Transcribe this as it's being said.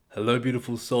Hello,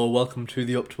 beautiful soul. Welcome to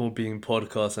the Optimal Being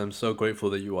podcast. I'm so grateful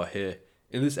that you are here.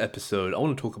 In this episode, I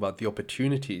want to talk about the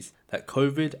opportunities that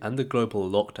COVID and the global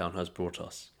lockdown has brought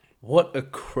us. What a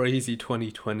crazy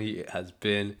 2020 it has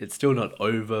been. It's still not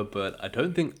over, but I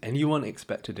don't think anyone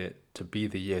expected it to be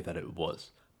the year that it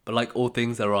was. But like all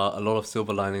things, there are a lot of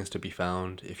silver linings to be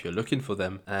found if you're looking for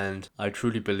them, and I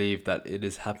truly believe that it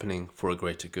is happening for a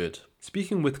greater good.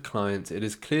 Speaking with clients, it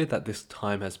is clear that this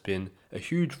time has been a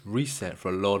huge reset for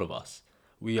a lot of us.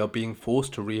 We are being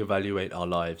forced to reevaluate our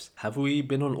lives. Have we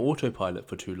been on autopilot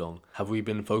for too long? Have we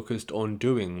been focused on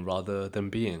doing rather than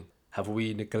being? Have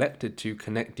we neglected to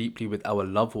connect deeply with our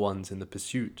loved ones in the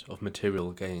pursuit of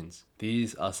material gains?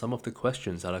 These are some of the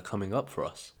questions that are coming up for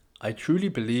us. I truly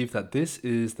believe that this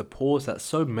is the pause that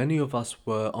so many of us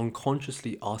were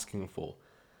unconsciously asking for,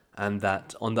 and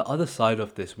that on the other side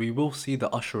of this, we will see the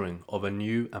ushering of a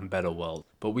new and better world.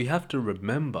 But we have to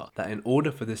remember that in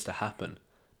order for this to happen,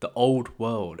 the old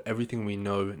world, everything we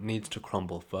know, needs to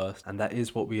crumble first, and that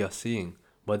is what we are seeing,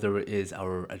 whether it is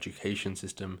our education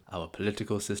system, our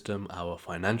political system, our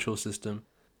financial system.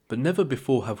 But never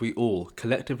before have we all,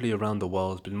 collectively around the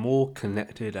world, been more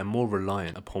connected and more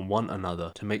reliant upon one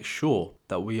another to make sure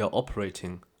that we are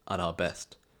operating at our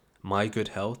best. My good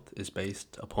health is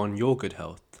based upon your good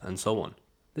health, and so on.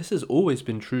 This has always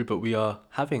been true, but we are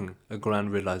having a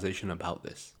grand realization about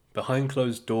this. Behind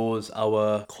closed doors,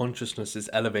 our consciousness is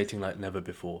elevating like never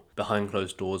before. Behind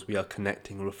closed doors, we are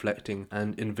connecting, reflecting,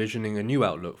 and envisioning a new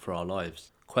outlook for our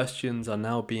lives. Questions are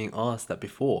now being asked that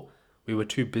before we were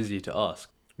too busy to ask.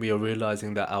 We are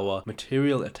realizing that our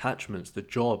material attachments, the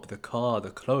job, the car, the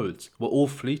clothes, were all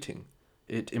fleeting.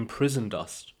 It imprisoned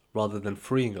us rather than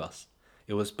freeing us.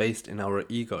 It was based in our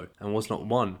ego and was not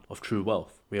one of true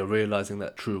wealth. We are realizing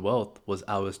that true wealth was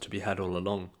ours to be had all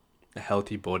along. A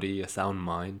healthy body, a sound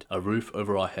mind, a roof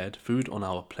over our head, food on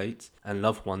our plates, and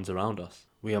loved ones around us.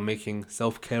 We are making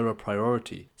self-care a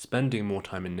priority, spending more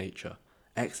time in nature,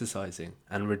 exercising,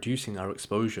 and reducing our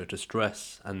exposure to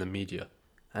stress and the media.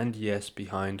 And yes,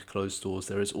 behind closed doors,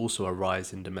 there is also a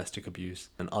rise in domestic abuse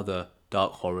and other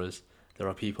dark horrors. There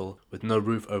are people with no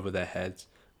roof over their heads,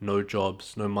 no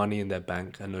jobs, no money in their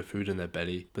bank, and no food in their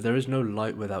belly. But there is no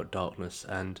light without darkness,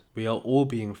 and we are all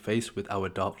being faced with our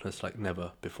darkness like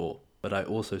never before. But I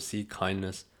also see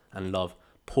kindness and love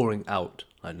pouring out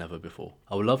like never before.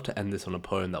 I would love to end this on a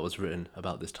poem that was written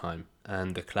about this time.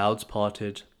 And the clouds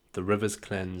parted, the rivers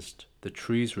cleansed, the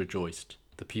trees rejoiced,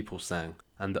 the people sang,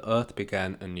 and the earth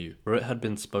began anew, for it had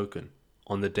been spoken.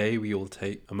 On the day we all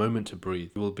take a moment to breathe,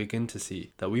 we will begin to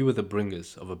see that we were the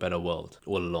bringers of a better world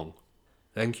all along.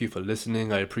 Thank you for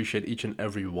listening. I appreciate each and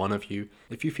every one of you.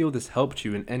 If you feel this helped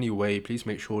you in any way, please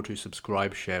make sure to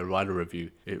subscribe, share, write a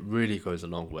review. It really goes a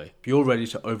long way. If you're ready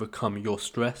to overcome your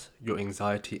stress, your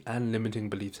anxiety, and limiting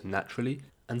beliefs naturally,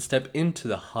 and step into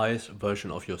the highest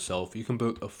version of yourself, you can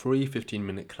book a free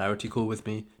 15-minute clarity call with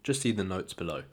me. Just see the notes below.